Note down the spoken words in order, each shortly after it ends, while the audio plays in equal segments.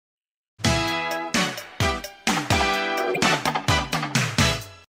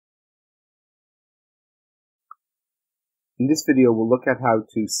In this video, we'll look at how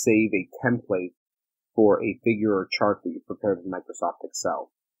to save a template for a figure or chart that you prepared in Microsoft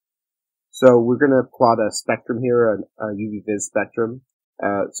Excel. So we're going to plot a spectrum here, a UV-Vis spectrum.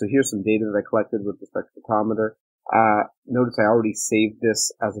 So here's some data that I collected with the spectrophotometer. Notice I already saved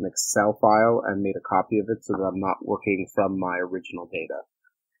this as an Excel file and made a copy of it so that I'm not working from my original data.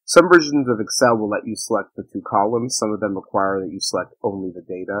 Some versions of Excel will let you select the two columns. Some of them require that you select only the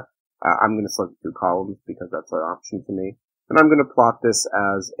data. I'm going to select the two columns because that's an option to me. And I'm going to plot this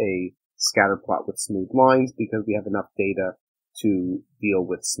as a scatter plot with smooth lines because we have enough data to deal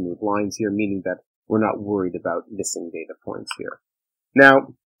with smooth lines here, meaning that we're not worried about missing data points here.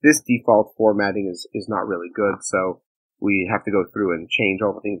 Now, this default formatting is not really good, so we have to go through and change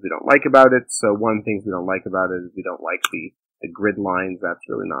all the things we don't like about it. So one of the things we don't like about it is we don't like the grid lines. That's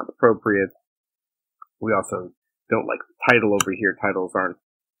really not appropriate. We also don't like the title over here. Titles aren't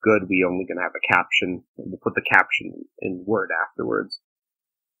good. We're only going to have a caption. We'll put the caption in Word afterwards.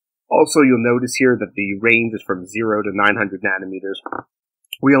 Also, you'll notice here that the range is from 0 to 900 nanometers.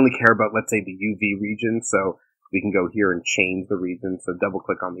 We only care about, let's say, the UV region, so we can go here and change the region. So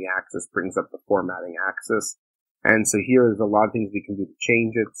double-click on the axis brings up the formatting axis. And so here there's a lot of things we can do to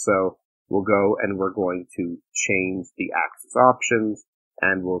change it. So we'll go and we're going to change the axis options,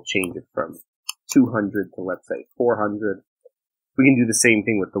 and we'll change it from 200 to, let's say, 400. We can do the same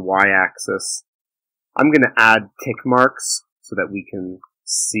thing with the y-axis. I'm going to add tick marks so that we can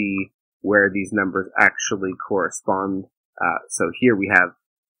see where these numbers actually correspond. So here we have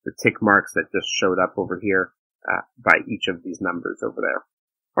the tick marks that just showed up over here by each of these numbers over there.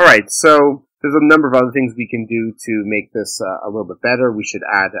 Alright, so there's a number of other things we can do to make this a little bit better. We should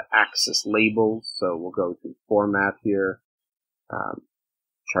add axis labels. So we'll go to Format here,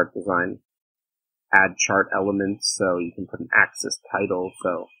 Chart Design, Add Chart Elements. So you can put an axis title.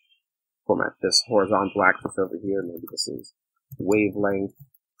 So format this horizontal axis over here. Maybe this is wavelength.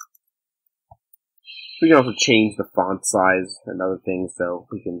 We can also change the font size and other things. So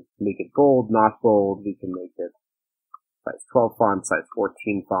we can make it bold, not bold. We can make it size 12 font, size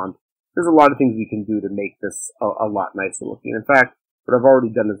 14 font. There's a lot of things we can do to make this a lot nicer looking. In fact, what I've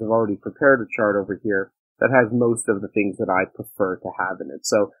already done is I've already prepared a chart over here that has most of the things that I prefer to have in it.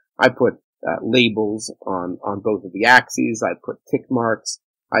 So I put labels on both of the axes. I put tick marks.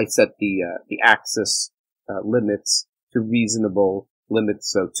 I set the axis limits to reasonable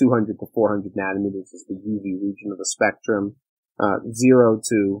limits. So 200 to 400 nanometers is the UV region of the spectrum. 0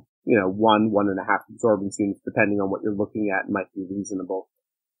 to 1.5 absorbance units, depending on what you're looking at, might be reasonable.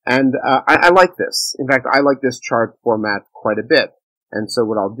 And I like this. In fact, I like this chart format quite a bit. And so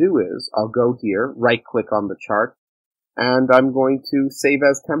what I'll do is I'll go here, right-click on the chart, and I'm going to save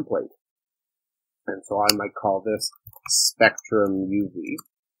as template. And so I might call this Spectrum UV.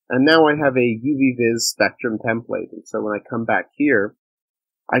 And now I have a UV-Vis spectrum template. And so when I come back here,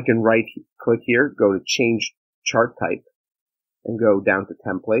 I can right-click here, go to Change Chart Type, and go down to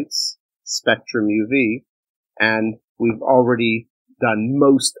Templates, Spectrum UV, and we've already done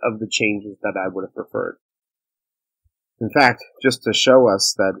most of the changes that I would have preferred. In fact, just to show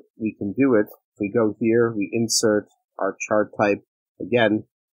us that we can do it, we go here, we insert our chart type, again,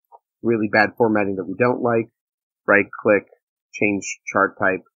 really bad formatting that we don't like, right-click, change chart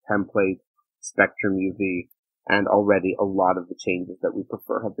type, template, Spectrum UV, and already a lot of the changes that we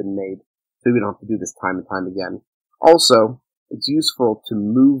prefer have been made, so we don't have to do this time and time again. Also, it's useful to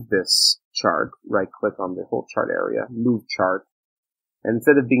move this chart, right-click on the whole chart area, move chart, and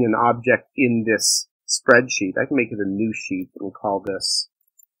instead of being an object in this spreadsheet, I can make it a new sheet and call this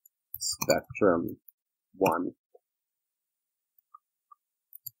Spectrum 1.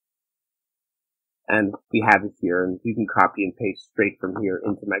 And we have it here, and you can copy and paste straight from here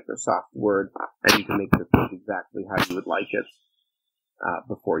into Microsoft Word, and you can make this look exactly how you would like it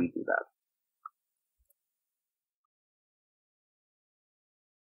before you do that.